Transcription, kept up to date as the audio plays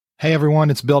Hey everyone,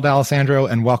 it's Bill D'Alessandro,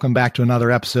 and welcome back to another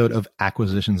episode of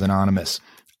Acquisitions Anonymous.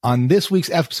 On this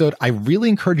week's episode, I really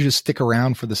encourage you to stick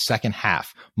around for the second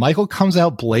half. Michael comes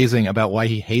out blazing about why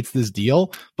he hates this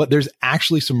deal, but there's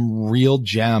actually some real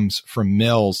gems from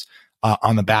Mills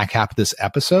on the back half of this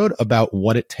episode about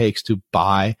what it takes to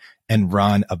buy and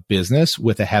run a business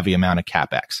with a heavy amount of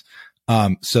CapEx.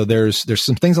 So there's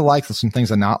some things I like and some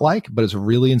things I not like, but it's a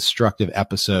really instructive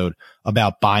episode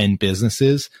about buying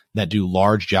businesses that do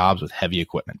large jobs with heavy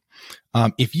equipment.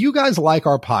 If you guys like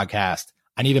our podcast,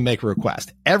 I need to make a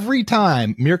request. Every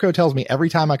time Mirko tells me, every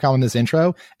time I come in this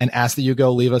intro and ask that you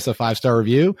go leave us a 5-star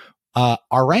review, our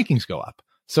rankings go up.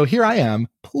 So here I am.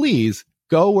 Please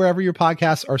go wherever your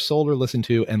podcasts are sold or listened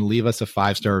to and leave us a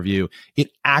 5-star review.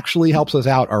 It actually helps us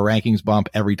out. Our rankings bump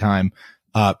every time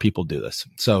people do this.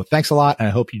 So thanks a lot. And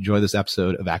I hope you enjoy this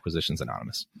episode of Acquisitions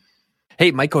Anonymous.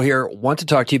 Hey, Michael here. Want to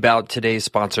talk to you about today's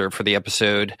sponsor for the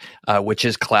episode, which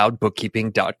is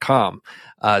cloudbookkeeping.com.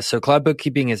 So Cloud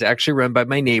Bookkeeping is actually run by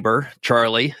my neighbor,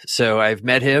 Charlie. So I've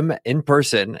met him in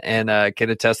person and can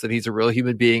attest that he's a real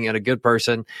human being and a good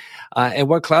person. And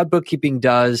what Cloud Bookkeeping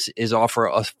does is offer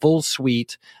a full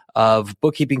suite of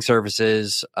bookkeeping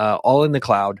services, all in the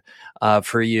cloud,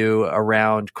 for you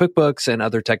around QuickBooks and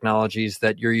other technologies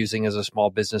that you're using as a small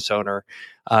business owner.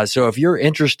 So if you're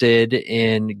interested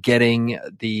in getting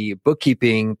the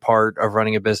bookkeeping part of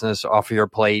running a business off of your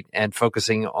plate and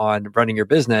focusing on running your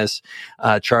business,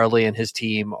 Charlie and his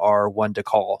team are one to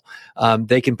call.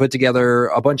 They can put together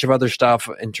a bunch of other stuff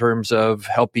in terms of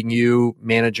helping you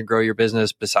manage and grow your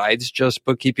business besides just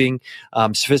bookkeeping,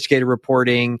 sophisticated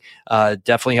reporting,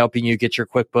 definitely helping you get your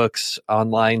QuickBooks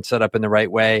online set up in the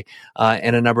right way,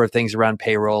 and a number of things around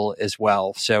payroll as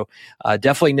well. So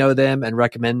definitely know them and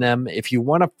recommend them. If you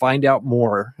want to find out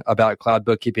more about Cloud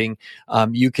Bookkeeping,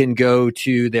 you can go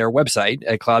to their website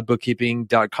at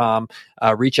cloudbookkeeping.com,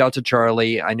 reach out to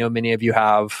Charlie. I know many of you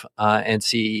have, and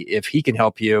see if he can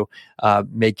help you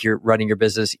make your running your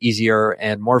business easier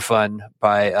and more fun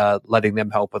by letting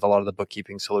them help with a lot of the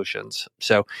bookkeeping solutions.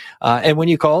 So, and when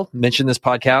you call, mention this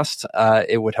podcast.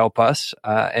 It would help us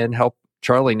and help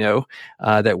Charlie know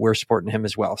that we're supporting him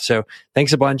as well. So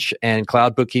thanks a bunch, and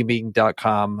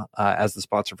cloudbookkeeping.com as the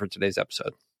sponsor for today's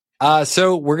episode.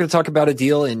 So we're going to talk about a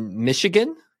deal in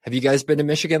Michigan. Have you guys been to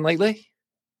Michigan lately?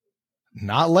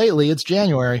 Not lately. It's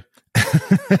January.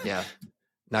 Yeah,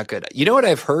 not good. You know what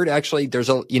I've heard? Actually,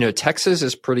 Texas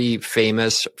is pretty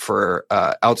famous for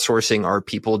outsourcing our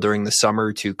people during the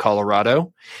summer to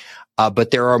Colorado.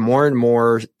 But there are more and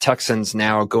more Texans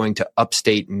now going to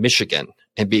upstate Michigan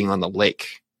and being on the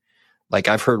lake. Like,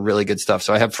 I've heard really good stuff.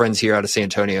 So I have friends here out of San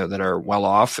Antonio that are well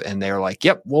off, and they're like,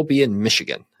 yep, we'll be in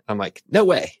Michigan. I'm like, no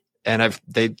way. And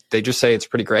they just say it's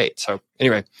pretty great. So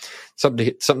anyway,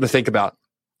 something to think about.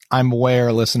 I'm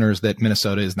aware, listeners, that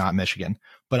Minnesota is not Michigan,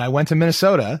 but I went to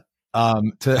Minnesota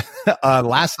to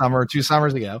last summer, 2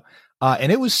 summers ago, and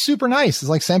it was super nice. It's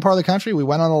like same part of the country. We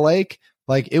went on the lake.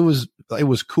 Like, it was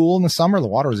cool in the summer. The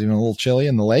water was even a little chilly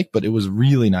in the lake, but it was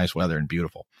really nice weather and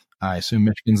beautiful. I assume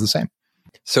Michigan's the same.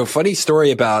 So funny story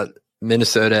about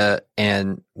Minnesota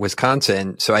and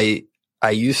Wisconsin. So I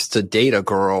used to date a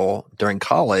girl during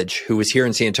college who was here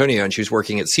in San Antonio, and she was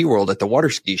working at SeaWorld at the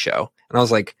water ski show. And I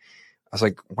was like,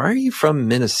 why are you from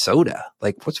Minnesota?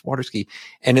 Like, what's water ski?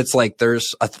 And it's like,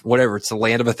 there's it's the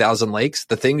land of 1,000 lakes.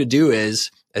 The thing to do is,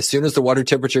 as soon as the water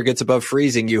temperature gets above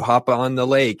freezing, you hop on the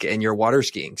lake and you're water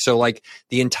skiing. So like,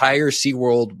 the entire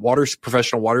SeaWorld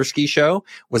professional water ski show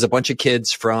was a bunch of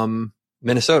kids from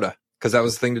Minnesota, because that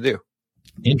was the thing to do.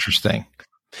 Interesting.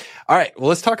 All right. Well,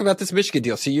 let's talk about this Michigan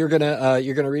deal. So you're going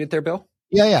to read it there, Bill?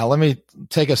 Yeah. Let me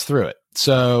take us through it.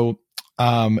 So,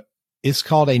 it's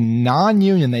called a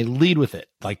non-union. They lead with it.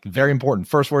 Like, very important.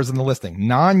 First words in the listing: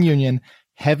 non-union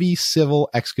heavy civil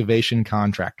excavation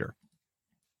contractor.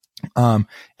 And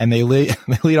they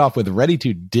lead off with ready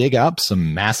to dig up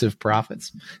some massive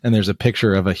profits. And there's a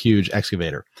picture of a huge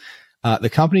excavator.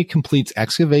 The company completes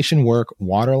excavation work,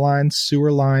 water lines,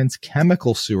 sewer lines,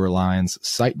 chemical sewer lines,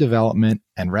 site development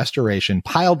and restoration,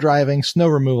 pile driving, snow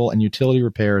removal, and utility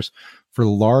repairs for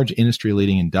large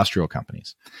industry-leading industrial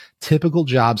companies. Typical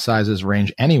job sizes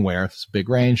range anywhere, it's a big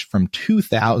range, from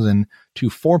 $2,000 to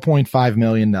 $4.5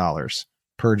 million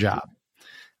per job.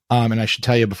 And I should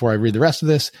tell you before I read the rest of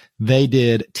this, they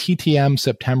did TTM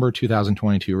September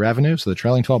 2022 revenue. So the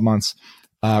trailing 12 months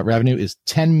revenue is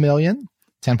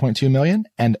 $10.2 million,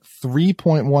 and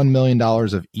 $3.1 million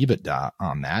of EBITDA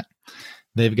on that.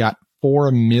 They've got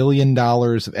 $4 million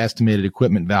of estimated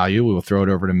equipment value. We will throw it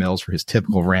over to Mills for his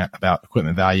typical rant about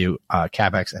equipment value,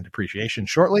 CapEx, and depreciation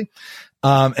shortly.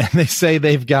 And they say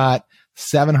they've got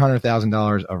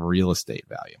 $700,000 of real estate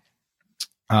value.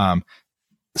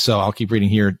 So I'll keep reading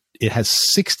here. It has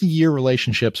 60-year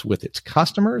relationships with its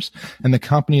customers, and the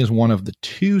company is one of the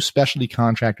 2 specialty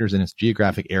contractors in its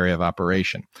geographic area of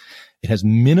operation. It has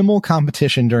minimal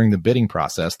competition during the bidding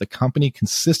process. The company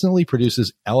consistently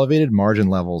produces elevated margin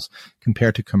levels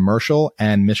compared to commercial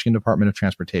and Michigan Department of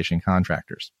Transportation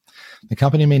contractors. The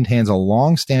company maintains a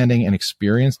long-standing and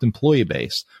experienced employee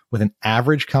base with an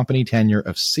average company tenure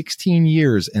of 16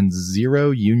 years and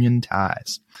 0 union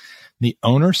ties. The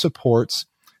owner supports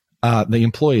the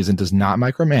employees and does not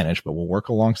micromanage, but will work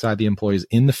alongside the employees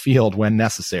in the field when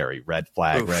necessary. Red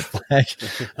flag, red flag.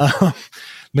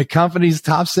 The company's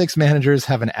top 6 managers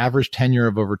have an average tenure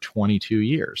of over 22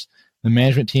 years. The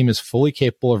management team is fully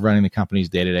capable of running the company's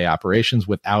day-to-day operations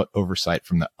without oversight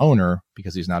from the owner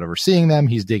because he's not overseeing them.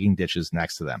 He's digging ditches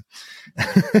next to them.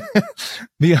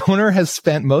 The owner has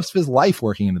spent most of his life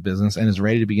working in the business and is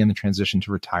ready to begin the transition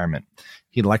to retirement.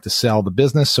 He'd like to sell the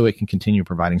business so it can continue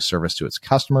providing service to its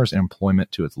customers and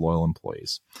employment to its loyal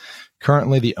employees.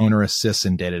 Currently, the owner assists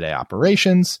in day-to-day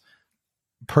operations,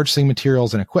 purchasing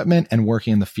materials and equipment, and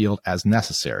working in the field as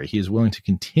necessary. He is willing to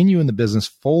continue in the business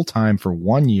full-time for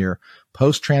 1 year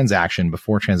post-transaction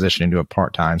before transitioning to a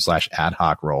part-time / ad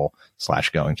hoc role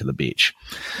 / going to the beach.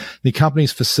 The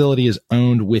company's facility is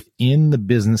owned within the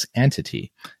business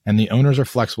entity, and the owners are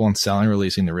flexible in selling or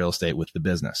leasing the real estate with the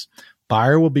business.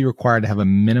 Buyer will be required to have a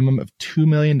minimum of $2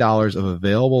 million of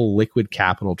available liquid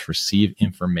capital to receive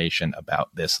information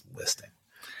about this listing.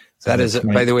 That is,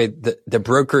 by the way, the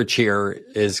brokerage here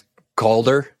is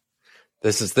Calder.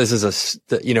 This is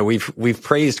we've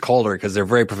praised Calder because they're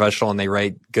very professional and they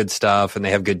write good stuff and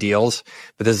they have good deals.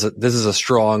 But this is a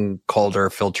strong Calder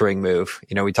filtering move.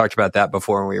 We talked about that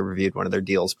before when we reviewed one of their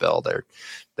deals, Bill.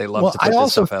 They love to put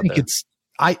this stuff out there.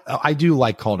 I do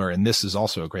like Calder, and this is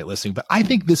also a great listing, but I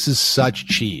think this is such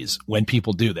cheese when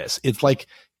people do this. It's like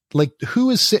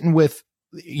who is sitting with,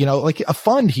 like a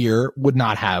fund here would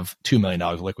not have $2 million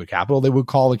of liquid capital. They would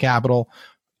call the capital,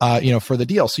 for the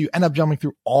deal. So you end up jumping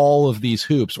through all of these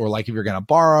hoops, or like if you're going to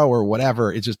borrow or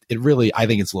whatever, I think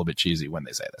it's a little bit cheesy when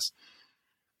they say this.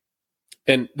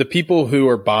 And the people who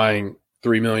are buying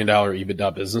 $3 million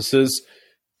EBITDA businesses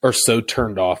are so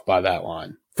turned off by that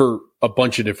line for a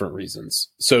bunch of different reasons.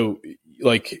 So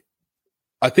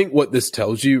I think what this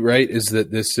tells you, right, is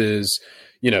that this is,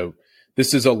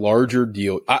 this is a larger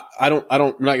deal. I'm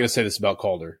not going to say this about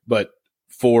Calder, but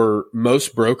for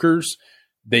most brokers,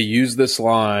 they use this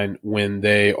line when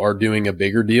they are doing a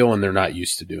bigger deal and they're not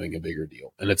used to doing a bigger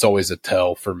deal. And it's always a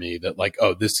tell for me that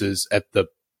this is at the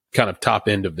kind of top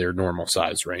end of their normal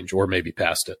size range or maybe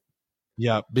past it.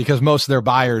 Yeah, because most of their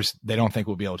buyers, they don't think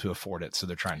will be able to afford it. So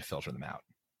they're trying to filter them out.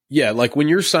 Yeah, like when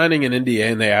you're signing an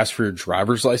NDA and they ask for your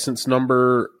driver's license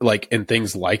number, and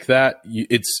things like that,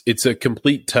 it's a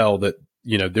complete tell that,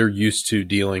 they're used to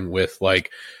dealing with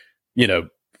 $50,000,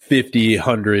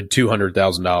 $100,000,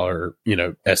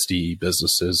 $200,000, SDE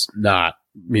businesses, not,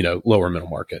 lower middle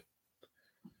market.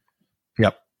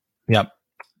 Yep.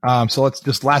 So let's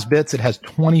just last bits. It has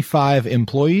 25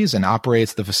 employees and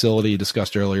operates the facility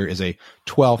discussed earlier is a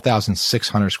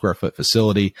 12,600 square foot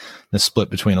facility that's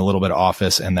split between a little bit of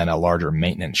office and then a larger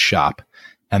maintenance shop.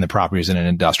 And the property is in an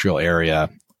industrial area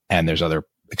and there's other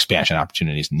expansion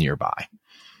opportunities nearby.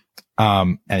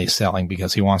 And he's selling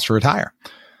because he wants to retire.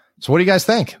 So what do you guys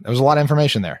think? There was a lot of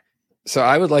information there. So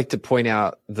I would like to point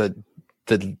out the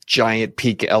giant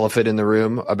peak elephant in the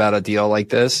room about a deal like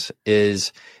this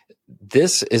is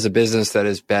a business that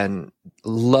has been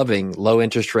loving low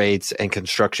interest rates and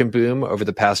construction boom over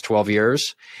the past 12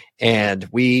 years. And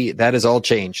that has all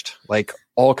changed.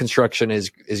 All construction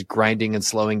is grinding and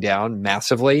slowing down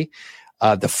massively.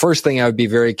 The first thing I would be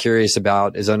very curious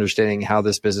about is understanding how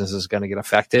this business is going to get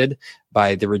affected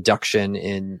by the reduction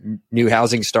in new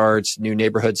housing starts, new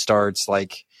neighborhood starts,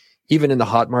 even in the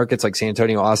hot markets like San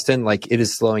Antonio, Austin, it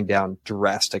is slowing down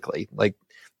drastically.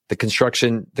 The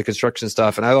construction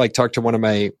stuff. And I talked to one of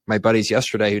my buddies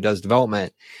yesterday who does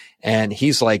development, and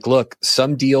he's like, look,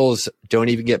 some deals don't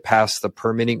even get past the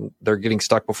permitting. They're getting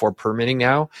stuck before permitting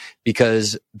now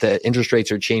because the interest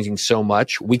rates are changing so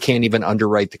much. We can't even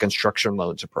underwrite the construction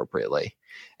loans appropriately.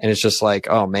 And it's just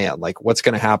oh man, what's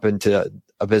going to happen to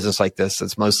a business like this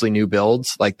that's mostly new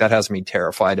builds? That has me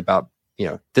terrified about,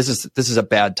 this is a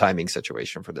bad timing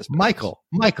situation for this business.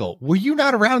 Michael, were you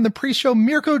not around in the pre-show?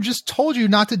 Mirko just told you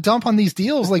not to dump on these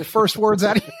deals first words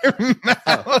out of your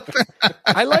mouth.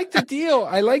 I like the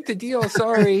deal.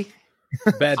 Sorry.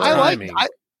 Bad timing.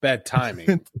 Bad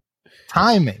timing.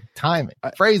 Timing.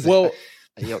 Phrasing. Well,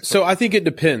 so I think it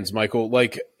depends, Michael.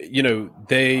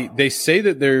 They say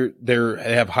that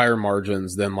they have higher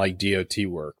margins than DOT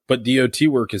work, but DOT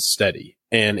work is steady.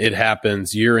 and it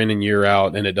happens year in and year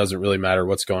out, and it doesn't really matter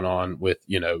what's going on with,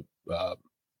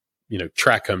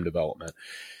 track home development.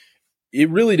 It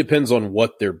really depends on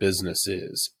what their business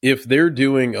is. If they're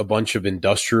doing a bunch of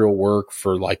industrial work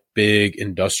for like big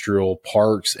industrial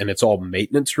parks and it's all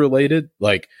maintenance related,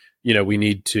 like, we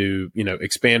need to,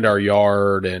 expand our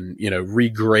yard and,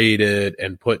 regrade it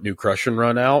and put new crush and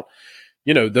run out.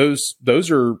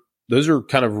 Those are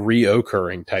kind of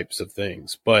reoccurring types of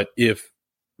things. But if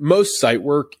most site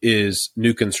work is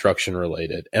new construction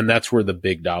related, and that's where the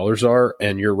big dollars are,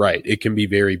 and you're right, it can be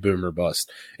very boom or bust.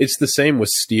 It's the same with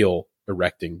steel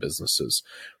erecting businesses.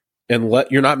 And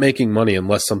you're not making money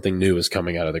unless something new is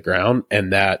coming out of the ground,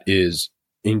 and that is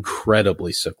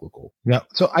incredibly cyclical. Yeah.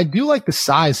 So I do like the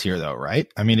size here though, right?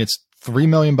 I mean, it's $3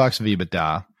 million of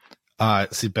EBITDA.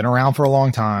 It's been around for a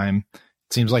long time.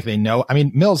 It seems like they know. I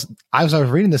mean, Mills, as I was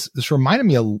reading this reminded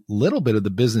me a little bit of the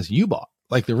business you bought,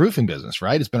 like the roofing business,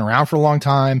 right? It's been around for a long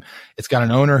time. It's got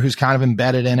an owner who's kind of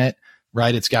embedded in it,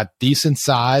 right? It's got decent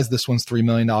size. This one's $3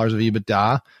 million of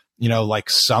EBITDA. Like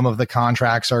some of the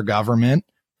contracts are government,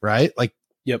 right? Like,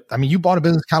 yep. I mean, you bought a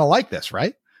business kind of like this,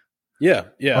 right? Yeah.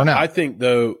 Or no? I think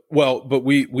though, but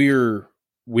we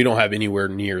don't have anywhere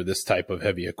near this type of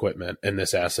heavy equipment and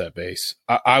this asset base.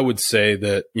 I would say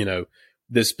that,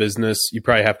 this business, you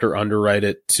probably have to underwrite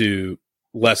it to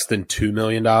less than $2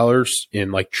 million in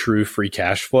like true free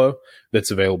cash flow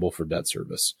that's available for debt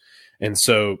service. And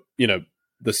so,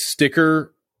 the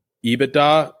sticker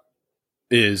EBITDA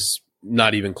is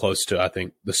not even close to, I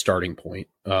think, the starting point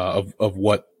of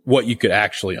what you could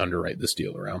actually underwrite this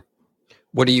deal around.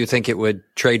 What do you think it would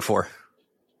trade for,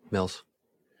 Mills?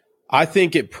 I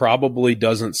think it probably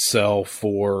doesn't sell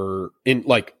for, in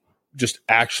like just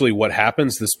actually what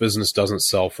happens, this business doesn't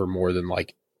sell for more than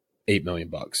like $8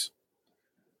 million.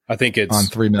 I think it's on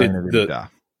 $3 million of EBITDA.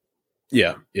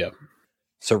 Yeah.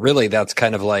 So really that's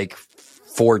kind of like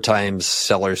 4 times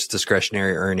seller's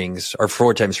discretionary earnings or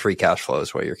 4 times free cash flow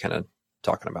is what you're kind of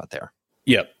talking about there.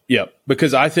 Yep.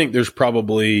 Because I think there's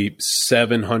probably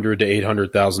 $700,000 to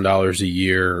 $800,000 a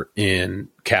year in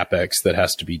CapEx that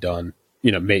has to be done,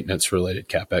 maintenance related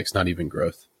CapEx, not even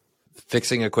growth.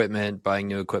 Fixing equipment, buying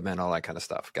new equipment, all that kind of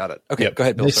stuff. Got it. Okay, Yep. Go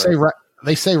ahead, Bill.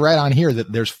 They say right on here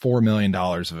that there's $4 million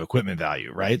of equipment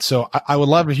value, right? So I would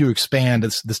love if you expand.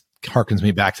 This harkens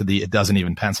me back to the It Doesn't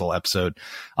Even Pencil episode,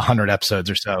 100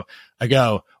 episodes or so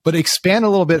ago. But expand a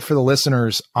little bit for the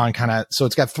listeners on so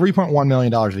it's got $3.1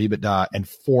 million of EBITDA and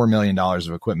 $4 million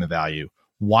of equipment value.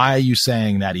 Why are you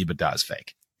saying that EBITDA is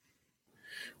fake?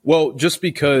 Well, just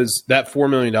because that $4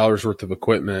 million worth of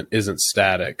equipment isn't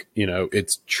static.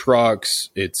 It's trucks,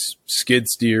 it's skid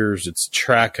steers, it's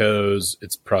track hoes,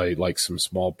 it's probably like some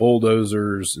small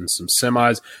bulldozers and some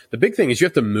semis. The big thing is you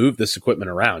have to move this equipment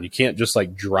around. You can't just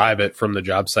like drive it from the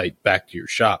job site back to your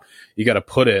shop. You got to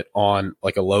put it on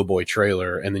like a lowboy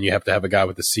trailer, and then you have to have a guy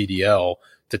with a CDL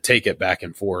to take it back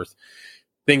and forth.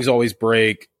 Things always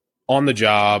break on the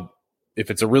job. If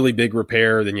it's a really big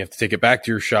repair, then you have to take it back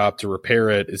to your shop to repair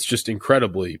it. It's just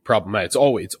incredibly problematic. It's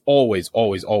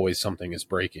always something is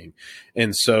breaking.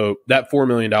 And so that $4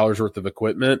 million worth of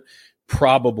equipment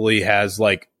probably has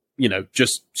like,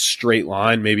 just straight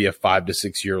line, maybe a 5 to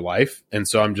 6 year life. And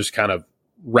so I'm just kind of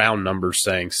round numbers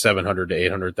saying $700,000 to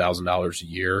 $800,000 a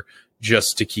year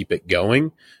just to keep it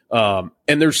going. And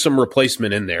there's some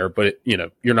replacement in there, but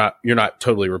you're not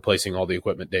totally replacing all the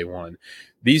equipment day one.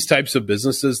 These types of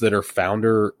businesses that are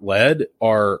founder led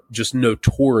are just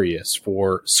notorious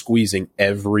for squeezing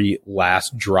every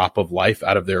last drop of life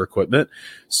out of their equipment.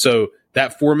 So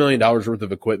that $4 million worth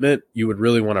of equipment, you would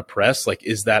really want to press, like,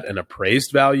 is that an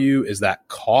appraised value? Is that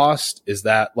cost? Is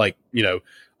that like,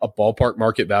 a ballpark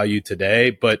market value today?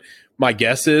 But my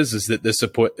guess is that this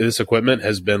equipment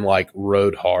has been like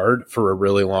rode hard for a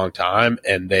really long time,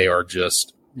 and they are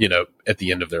just, at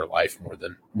the end of their life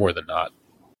more than not.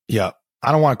 Yeah.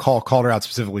 I don't want to call Calder out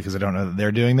specifically because I don't know that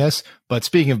they're doing this, but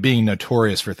speaking of being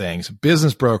notorious for things,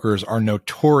 business brokers are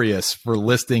notorious for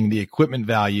listing the equipment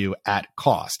value at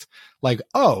cost. Like,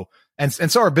 and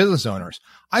so are business owners.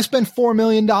 I spent $4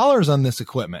 million on this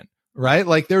equipment, right?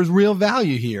 Like there's real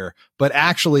value here, but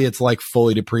actually it's like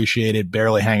fully depreciated,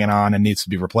 barely hanging on, and needs to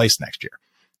be replaced next year.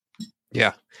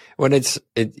 Yeah. When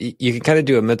you can kind of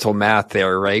do a mental math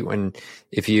there, right?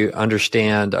 If you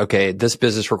understand, okay, this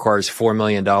business requires $4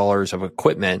 million of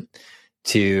equipment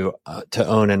to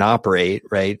own and operate,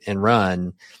 right, and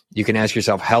run, you can ask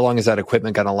yourself, how long is that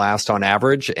equipment going to last on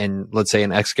average? And let's say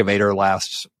an excavator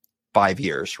lasts 5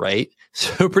 years, right?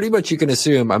 So pretty much you can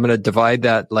assume I'm going to divide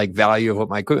that like value of what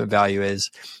my equipment value is,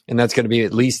 and that's going to be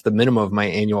at least the minimum of my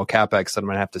annual CapEx that I'm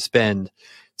going to have to spend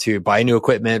to buy new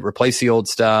equipment, replace the old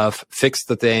stuff, fix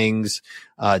the things,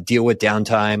 deal with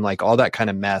downtime, like all that kind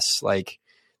of mess. Like,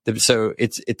 so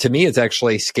to me, it's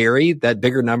actually scary. That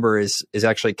bigger number is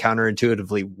actually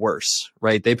counterintuitively worse,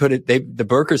 right? The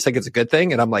brokers think it's a good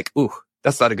thing. And I'm like, ooh,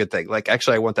 that's not a good thing. Like,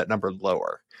 actually, I want that number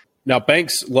lower. Now,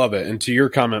 banks love it. And to your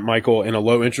comment, Michael, in a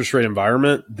low interest rate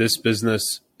environment, this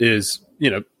business is,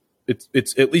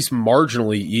 it's at least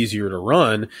marginally easier to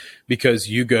run because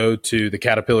you go to the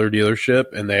Caterpillar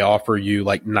dealership and they offer you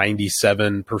like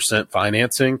 97%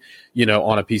 financing,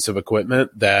 on a piece of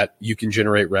equipment that you can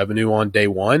generate revenue on day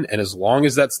one. And as long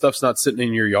as that stuff's not sitting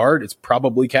in your yard, it's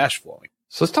probably cash flowing.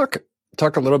 So let's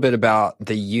talk a little bit about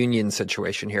the union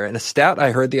situation here. And a stat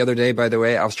I heard the other day, by the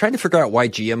way, I was trying to figure out why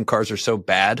GM cars are so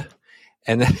bad.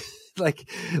 And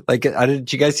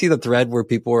did you guys see the thread where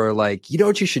people were like, you know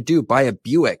what you should do? Buy a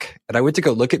Buick. And I went to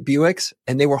go look at Buicks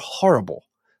and they were horrible.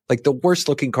 Like the worst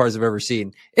looking cars I've ever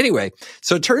seen. Anyway,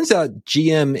 so it turns out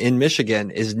GM in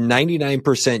Michigan is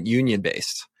 99% union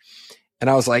based. And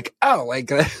I was like, oh, like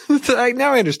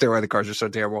now I understand why the cars are so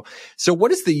terrible. So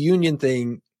what is the union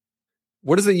thing?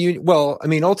 What is the union? Well, I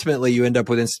mean, ultimately you end up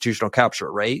with institutional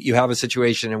capture, right? You have a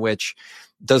situation in which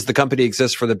does the company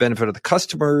exist for the benefit of the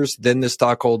customers, then the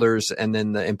stockholders, and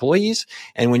then the employees?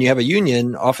 And when you have a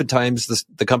union, oftentimes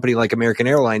the company like American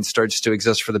Airlines starts to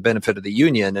exist for the benefit of the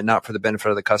union and not for the benefit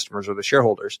of the customers or the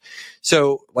shareholders.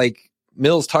 So like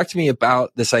Mills, talk to me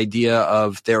about this idea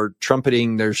of they're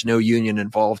trumpeting there's no union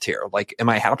involved here. Like, am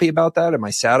I happy about that? Am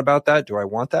I sad about that? Do I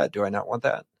want that? Do I not want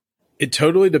that? It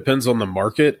totally depends on the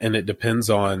market and it depends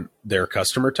on their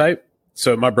customer type.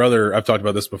 So my brother, I've talked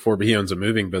about this before, but he owns a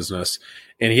moving business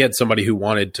and he had somebody who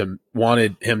wanted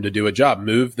him to do a job,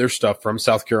 move their stuff from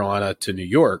South Carolina to New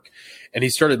York. And he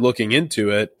started looking into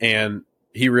it and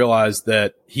he realized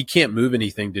that he can't move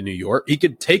anything to New York. He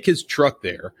could take his truck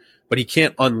there, but he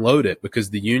can't unload it because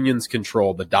the unions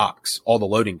control the docks, all the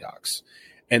loading docks.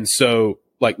 And so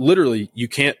like literally you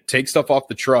can't take stuff off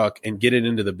the truck and get it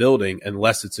into the building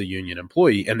unless it's a union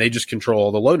employee, and they just control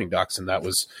all the loading docks. And that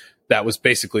was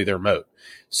basically their moat.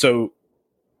 So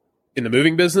in the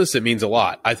moving business, it means a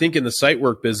lot. I think in the site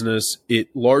work business,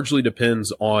 it largely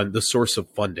depends on the source of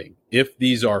funding. If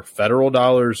these are federal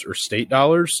dollars or state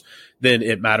dollars, then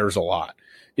it matters a lot.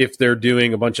 If they're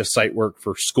doing a bunch of site work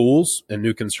for schools and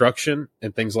new construction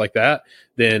and things like that,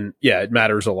 then yeah, it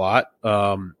matters a lot.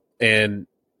 And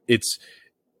it's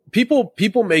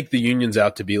people make the unions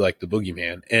out to be like the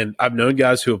boogeyman. And I've known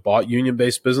guys who have bought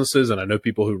union-based businesses, and I know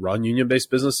people who run union-based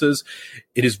businesses.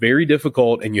 It is very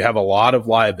difficult, and you have a lot of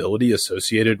liability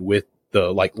associated with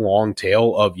the like long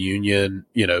tail of union,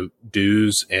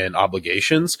 dues and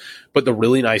obligations. But the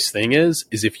really nice thing is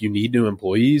if you need new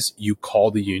employees, you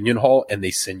call the union hall and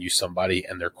they send you somebody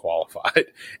and they're qualified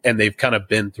and they've kind of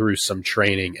been through some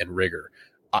training and rigor.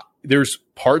 There's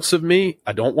parts of me,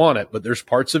 I don't want it, but there's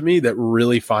parts of me that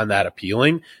really find that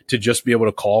appealing to just be able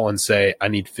to call and say, I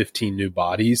need 15 new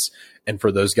bodies. And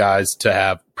for those guys to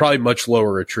have probably much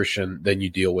lower attrition than you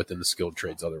deal with in the skilled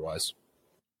trades otherwise.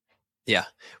 Yeah.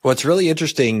 Well, it's really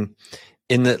interesting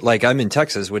in that, like, I'm in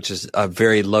Texas, which is a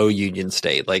very low union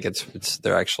state. Like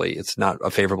it's not a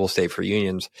favorable state for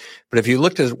unions. But if you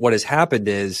looked at what has happened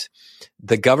is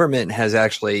the government has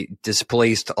actually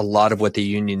displaced a lot of what the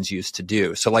unions used to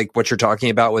do. So like what you're talking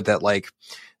about with that, like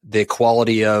the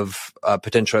quality of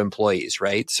potential employees,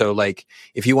 right? So like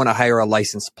if you want to hire a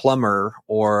licensed plumber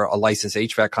or a licensed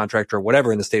HVAC contractor or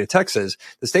whatever in the state of Texas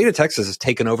has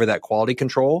taken over that quality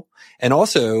control. And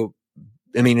also,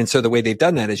 and so the way they've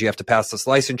done that is you have to pass this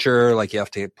licensure, like you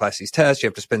have to pass these tests, you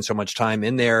have to spend so much time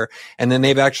in there. And then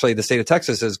the state of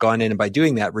Texas has gone in and by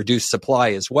doing that, reduced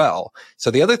supply as well.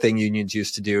 So the other thing unions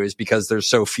used to do is because there's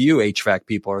so few HVAC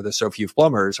people or there's so few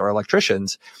plumbers or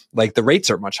electricians, like the rates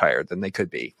are much higher than they could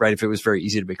be, right? If it was very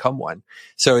easy to become one.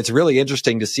 So it's really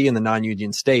interesting to see in the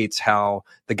non-union states how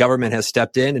the government has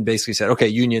stepped in and basically said, okay,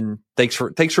 union, thanks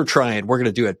for trying. We're going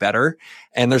to do it better.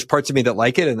 And there's parts of me that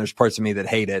like it and there's parts of me that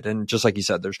hate it. And just like you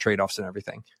said, there's trade-offs and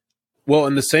everything. Well,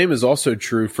 and the same is also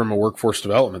true from a workforce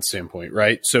development standpoint,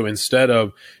 right? So instead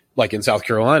of like in South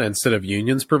Carolina, instead of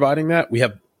unions providing that, we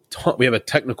have a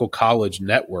technical college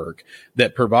network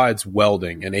that provides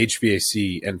welding and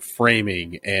HVAC and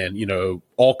framing and,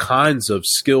 all kinds of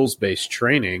skills-based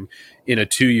training in a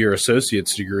 2-year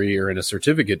associate's degree or in a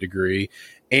certificate degree.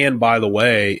 And by the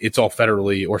way, it's all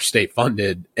federally or state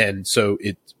funded. And so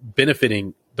it's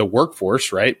benefiting the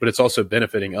workforce, right? But it's also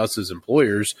benefiting us as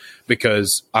employers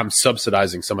because I'm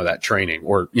subsidizing some of that training,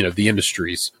 or, the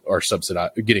industries are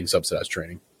getting subsidized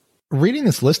training. reading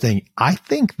this listing, I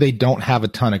think they don't have a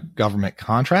ton of government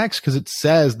contracts because it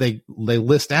says they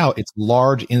list out it's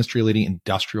large industry leading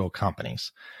industrial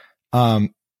companies.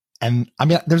 And I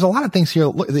mean, there's a lot of things here.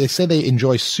 Look, they say they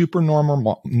enjoy super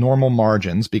normal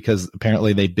margins because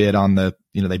apparently they bid on they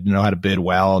know how to bid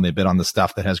well and they bid on the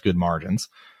stuff that has good margins.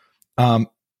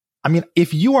 I mean,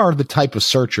 if you are the type of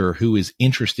searcher who is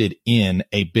interested in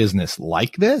a business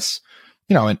like this,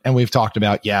 and we've talked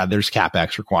about, there's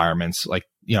CapEx requirements,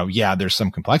 there's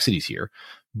some complexities here,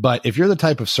 but if you're the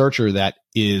type of searcher that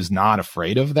is not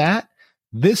afraid of that,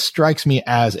 this strikes me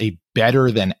as a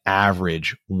better than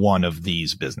average one of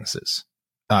these businesses.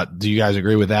 Do you guys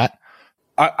agree with that?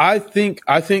 I think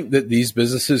that these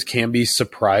businesses can be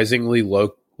surprisingly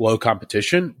low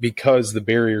competition because the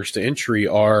barriers to entry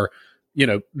are,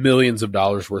 millions of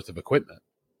dollars worth of equipment.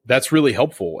 That's really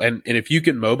helpful. And if you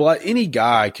can mobilize, any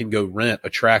guy can go rent a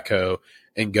track hoe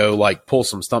and go pull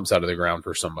some stumps out of the ground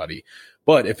for somebody.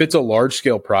 But if it's a large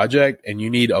scale project and you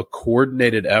need a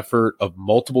coordinated effort of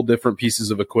multiple different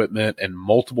pieces of equipment and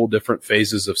multiple different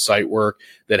phases of site work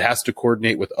that has to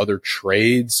coordinate with other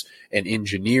trades and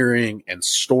engineering and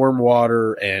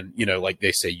stormwater and, like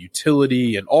they say,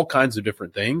 utility and all kinds of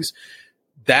different things,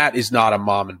 that is not a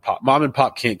mom and pop. Mom and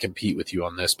pop can't compete with you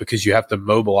on this because you have to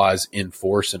mobilize in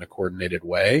force in a coordinated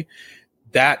way.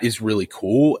 That is really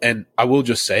cool. And I will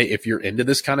just say, if you're into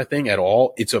this kind of thing at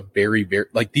all, it's a very, very,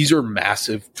 these are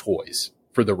massive toys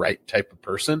for the right type of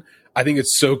person. I think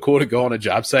it's so cool to go on a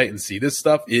job site and see this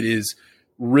stuff. It is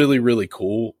really, really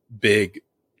cool, big.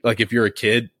 If you're a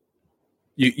kid,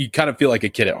 you kind of feel like a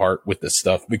kid at heart with this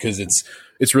stuff because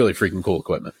it's really freaking cool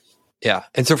equipment. Yeah.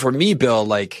 And so for me,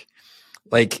 Bill,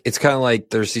 it's kind of like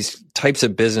there's these types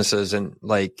of businesses and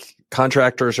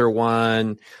contractors are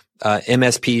one,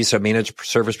 MSPs, so managed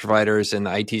service providers in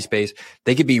the IT space,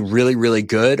 they could be really, really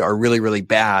good or really, really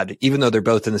bad, even though they're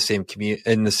both in the same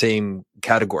in the same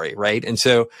category, right? And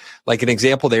so, an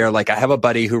example there, I have a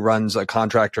buddy who runs a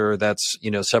contractor that's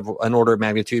an order of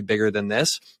magnitude bigger than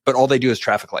this, but all they do is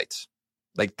traffic lights.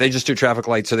 They just do traffic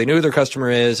lights, so they know who their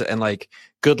customer is, and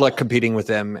good luck competing with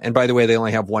them. And by the way, they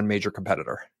only have one major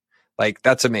competitor.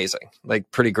 That's amazing.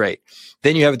 Pretty great.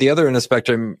 Then you have the other end of the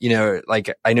spectrum,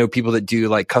 I know people that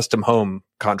do custom home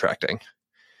contracting.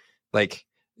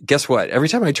 Guess what? Every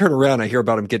time I turn around, I hear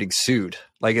about them getting sued.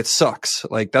 It sucks.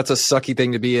 That's a sucky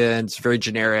thing to be in. It's very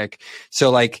generic.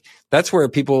 So that's where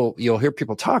you'll hear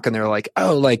people talk and they're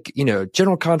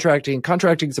general contracting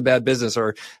is a bad business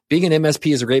or being an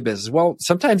MSP is a great business. Well,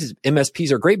 sometimes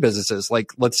MSPs are great businesses.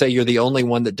 Let's say you're the only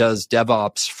one that does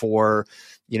DevOps for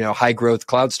high growth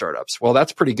cloud startups. Well,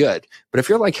 that's pretty good. But if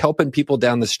you're helping people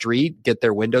down the street get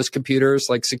their Windows computers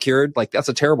secured, that's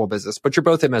a terrible business, but you're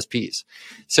both MSPs.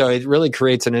 So it really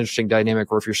creates an interesting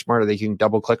dynamic where if you're smarter, that you can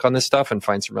double click on this stuff and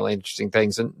find some really interesting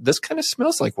things. And this kind of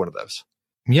smells like one of those.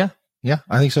 Yeah. Yeah.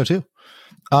 I think so too.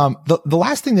 The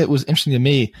last thing that was interesting to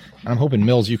me, and I'm hoping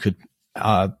Mills, you could,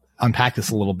 unpack this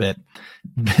a little bit.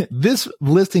 This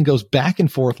listing goes back and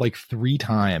forth 3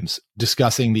 times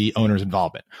discussing the owner's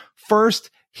involvement. First,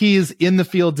 he is in the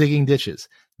field digging ditches.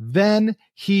 Then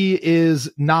he is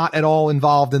not at all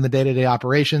involved in the day-to-day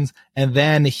operations. And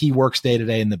then he works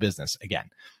day-to-day in the business again.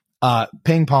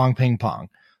 Ping pong, ping pong.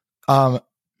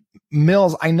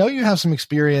 Mills, I know you have some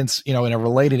experience, in a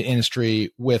related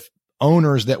industry with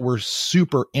owners that were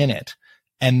super in it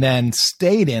and then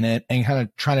stayed in it and kind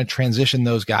of trying to transition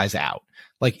those guys out.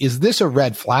 Is this a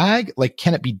red flag?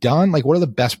 Can it be done? What are the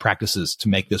best practices to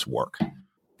make this work?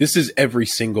 This is every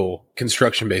single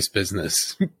construction-based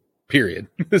business, period.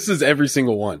 This is every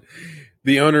single one.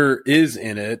 The owner is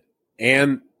in it,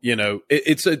 and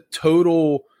it's a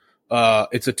total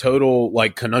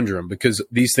conundrum because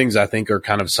these things I think are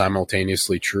kind of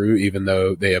simultaneously true, even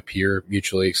though they appear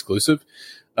mutually exclusive.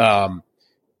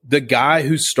 The guy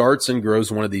who starts and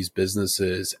grows one of these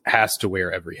businesses has to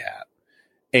wear every hat,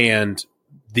 and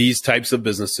these types of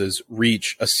businesses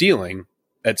reach a ceiling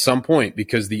at some point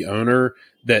because the owner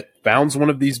that founds one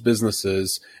of these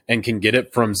businesses and can get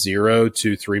it from 0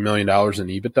 to $3 million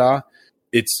in EBITDA,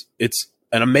 it's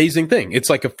an amazing thing.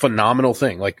 It's a phenomenal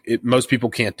thing. Most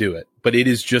people can't do it, but it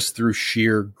is just through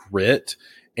sheer grit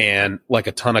and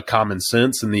a ton of common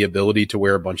sense and the ability to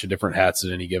wear a bunch of different hats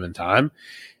at any given time.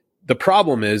 The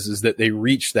problem is that they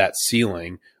reach that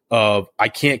ceiling of I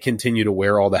can't continue to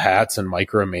wear all the hats and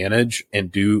micromanage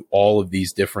and do all of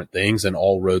these different things and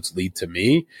all roads lead to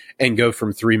me and go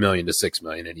from 3 million to 6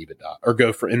 million in EBITDA or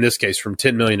go for, in this case, from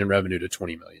 10 million in revenue to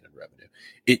 20 million in revenue.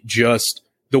 It just,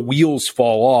 the wheels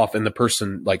fall off and the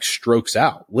person strokes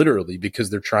out literally because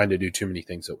they're trying to do too many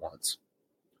things at once.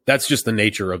 that's just the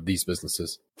nature of these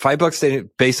businesses. $5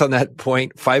 based on that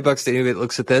point, $5 to anybody that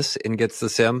looks at this and gets the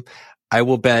sim. I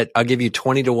will bet, I'll give you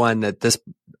 20 to 1 that this,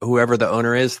 whoever the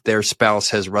owner is, their spouse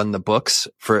has run the books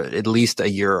for at least a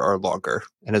year or longer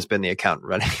and has been the accountant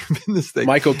running this thing.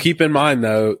 Michael, keep in mind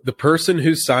though, the person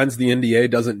who signs the NDA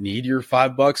doesn't need your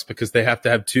 $5 because they have to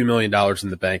have $2 million in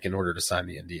the bank in order to sign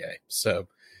the NDA. So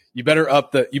you better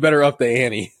up the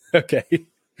ante. Okay.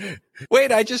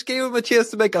 Wait, I just gave him a chance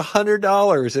to make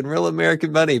 $100 in real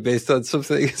American money based on some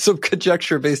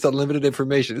conjecture based on limited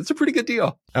information. It's a pretty good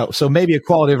deal. Oh, so maybe a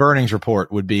quality of earnings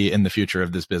report would be in the future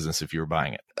of this business if you were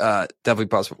buying it. Definitely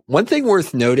possible. One thing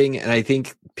worth noting, and I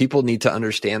think people need to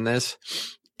understand this,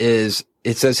 is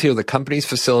it says here the company's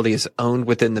facility is owned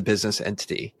within the business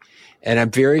entity. And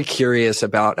I'm very curious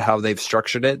about how they've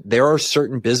structured it. There are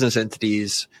certain business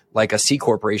entities like a C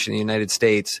corporation in the United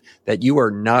States that you are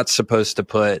not supposed to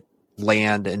put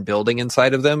land and building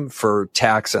inside of them for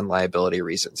tax and liability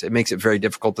reasons. It makes it very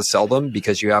difficult to sell them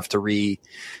because you have to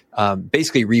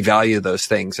basically revalue those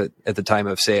things at the time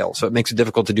of sale. So it makes it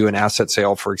difficult to do an asset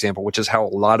sale, for example, which is how a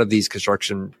lot of these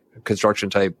construction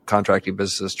type contracting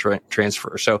businesses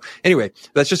transfer. So anyway,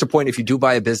 that's just a point. If you do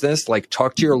buy a business, like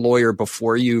talk to your lawyer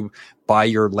before you buy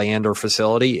your land or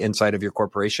facility inside of your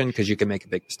corporation, because you can make a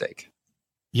big mistake.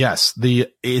 Yes, the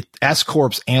S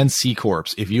corps and C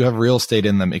corps, if you have real estate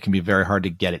in them, it can be very hard to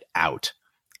get it out.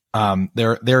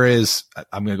 There is,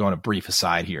 I'm going to go on a brief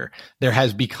aside here. There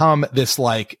has become this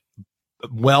like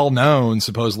well-known,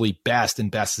 supposedly best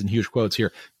in huge quotes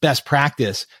here, best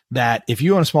practice that if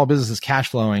you own a small business that's cash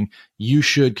flowing, you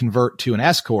should convert to an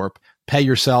S corp, pay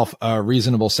yourself a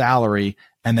reasonable salary,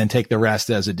 and then take the rest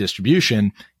as a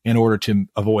distribution in order to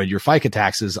avoid your FICA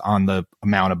taxes on the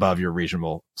amount above your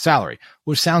reasonable salary,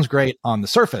 which sounds great on the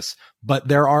surface, but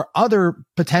there are other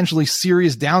potentially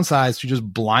serious downsides to just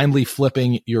blindly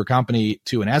flipping your company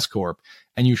to an S corp.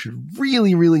 And you should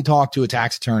really, really talk to a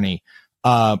tax attorney,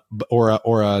 or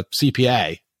a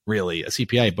CPA, really a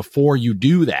CPA before you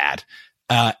do that,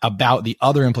 about the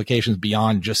other implications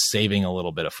beyond just saving a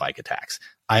little bit of FICA tax.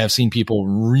 I have seen people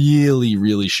really,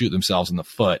 really shoot themselves in the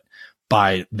foot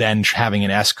by then having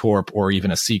an S corp or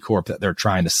even a C corp that they're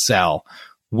trying to sell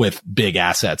with big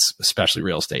assets, especially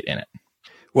real estate in it.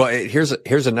 Well,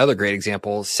 here's another great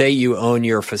example. Say you own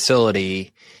your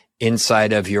facility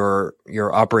inside of your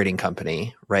operating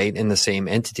company, right, in the same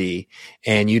entity,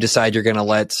 and you decide you're going to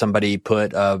let somebody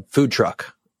put a food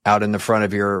truck out in the front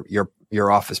of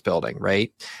your office building,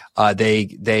 right?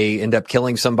 They end up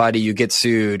killing somebody, you get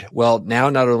sued. Well, now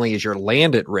not only is your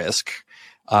land at risk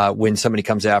when somebody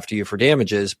comes after you for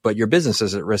damages, but your business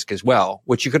is at risk as well,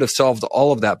 which you could have solved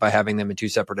all of that by having them in two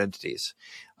separate entities.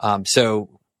 So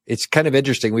it's kind of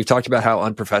interesting. We've talked about how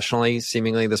unprofessionally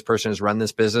seemingly this person has run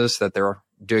this business, that they're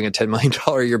doing a $10 million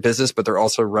a year business, but they're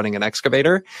also running an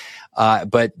excavator.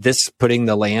 But this putting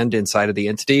the land inside of the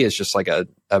entity is just like a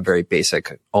very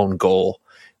basic own goal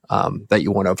that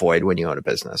you want to avoid when you own a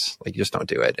business. Like, you just don't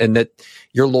do it. And that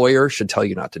your lawyer should tell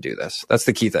you not to do this. That's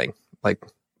the key thing. Like,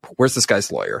 where's this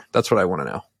guy's lawyer? That's what I want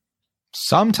to know.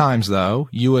 Sometimes, though,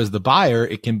 you as the buyer,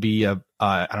 it can be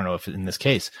I don't know if in this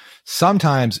case,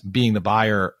 sometimes being the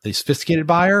buyer, the sophisticated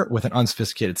buyer with an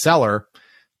unsophisticated seller,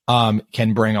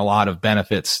 can bring a lot of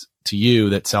benefits to you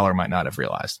that seller might not have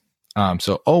realized.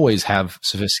 So always have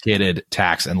sophisticated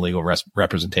tax and legal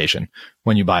representation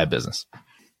when you buy a business.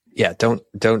 Yeah, don't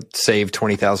save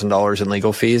 $20,000 in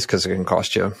legal fees because it can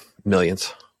cost you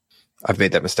millions. I've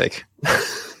made that mistake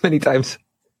many times.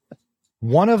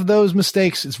 One of those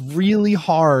mistakes is really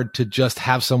hard to just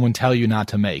have someone tell you not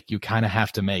to make. You kind of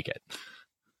have to make it.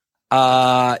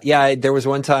 Yeah, there was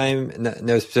one time,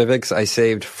 no specifics, I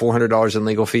saved $400 in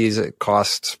legal fees. It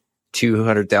cost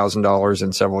 $200,000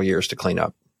 in several years to clean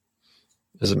up.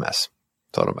 It was a mess.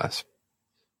 Total mess.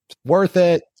 Worth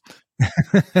it.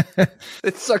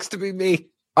 It sucks to be me.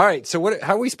 All right. So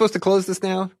how are we supposed to close this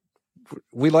now?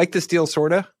 We like this deal,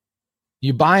 sorta.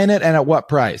 You buying it, and at what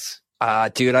price?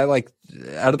 Dude,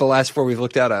 out of the last four we've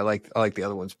looked at, I like the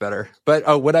other ones better.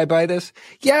 But would I buy this?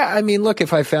 Yeah, I mean, look,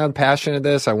 if I found passion in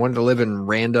this, I wanted to live in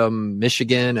random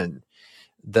Michigan, and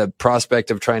the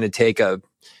prospect of trying to take a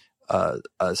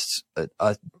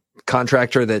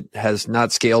contractor that has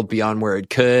not scaled beyond where it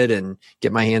could and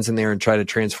get my hands in there and try to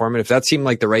transform it. If that seemed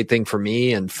like the right thing for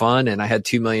me and fun, and I had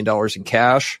 $2 million in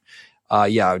cash,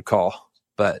 yeah, I would call.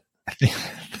 But I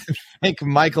think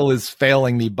Michael is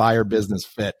failing the buyer business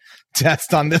fit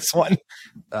test on this one.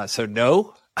 So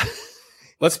no.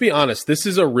 Let's be honest. This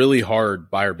is a really hard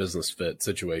buyer business fit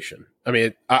situation. I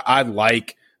mean, I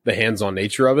like the hands-on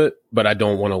nature of it, but I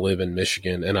don't want to live in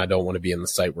Michigan, and I don't want to be in the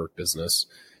site work business.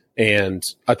 And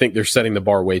I think they're setting the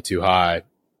bar way too high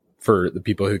for the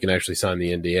people who can actually sign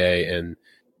the NDA, and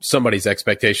somebody's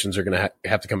expectations are going to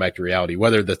have to come back to reality,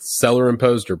 whether that's seller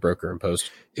imposed or broker imposed.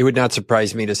 It would not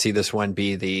surprise me to see this one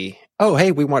be the, oh,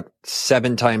 hey, we want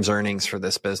 7 times earnings for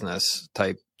this business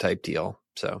type deal.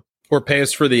 So, or pay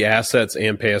us for the assets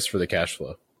and pay us for the cash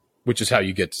flow, which is how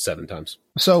you get to 7 times.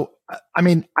 So, I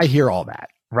mean, I hear all that,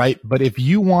 right? But if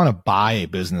you want to buy a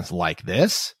business like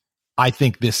this, I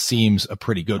think this seems a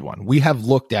pretty good one. We have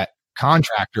looked at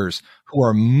contractors who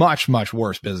are much, much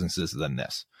worse businesses than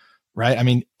this, right? I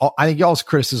mean, I think y'all's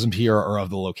criticisms here are of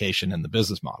the location and the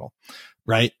business model,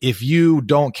 right? If you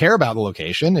don't care about the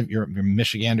location, if you're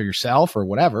Michigander yourself or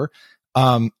whatever,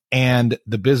 and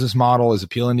the business model is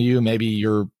appealing to you, maybe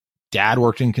your dad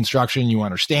worked in construction, you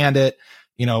understand it,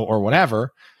 or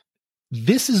whatever,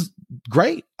 this is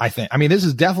great. I think, I mean, this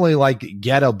is definitely like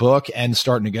get a book and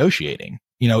start negotiating,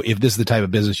 if this is the type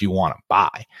of business you want to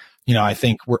buy. I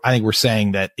think we're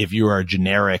saying that if you are a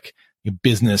generic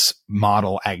business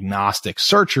model agnostic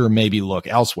searcher, maybe look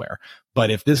elsewhere. But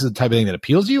if this is the type of thing that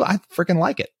appeals to you, I freaking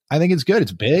like it. I think it's good.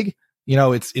 It's big.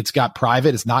 It's got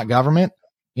private. It's not government.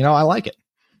 I like it.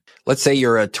 Let's say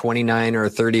you're a 29 or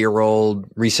 30-year-old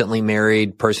recently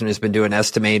married person who's been doing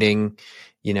estimating,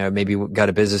 maybe got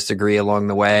a business degree along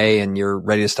the way, and you're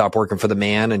ready to stop working for the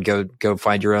man and go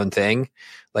find your own thing.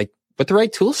 Like, with the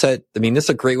right tool set, I mean, this is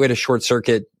a great way to short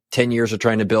circuit 10 years of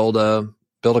trying to build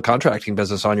a contracting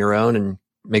business on your own and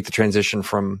make the transition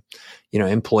from,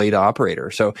 employee to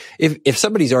operator. So if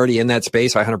somebody's already in that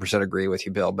space, I 100% agree with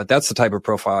you, Bill, but that's the type of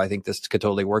profile I think this could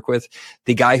totally work with.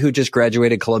 The guy who just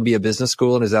graduated Columbia Business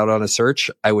School and is out on a search,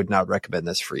 I would not recommend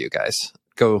this for you guys.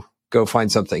 Go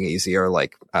find something easier,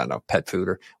 like, I don't know, pet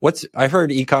food I've heard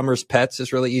e-commerce pets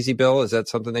is really easy, Bill. Is that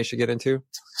something they should get into?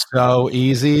 So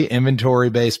easy. Inventory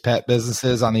based pet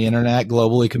businesses on the internet,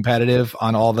 globally competitive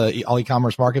on all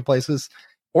e-commerce marketplaces.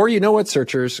 Or what,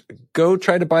 searchers, go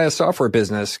try to buy a software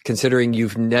business, considering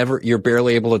you're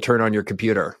barely able to turn on your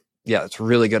computer. Yeah, it's a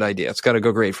really good idea. It's got to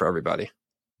go great for everybody.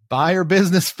 Buy your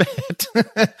business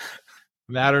pet.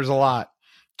 Matters a lot.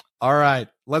 All right,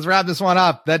 let's wrap this one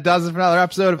up. That does it for another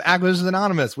episode of Acquisitions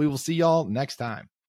Anonymous. We will see y'all next time.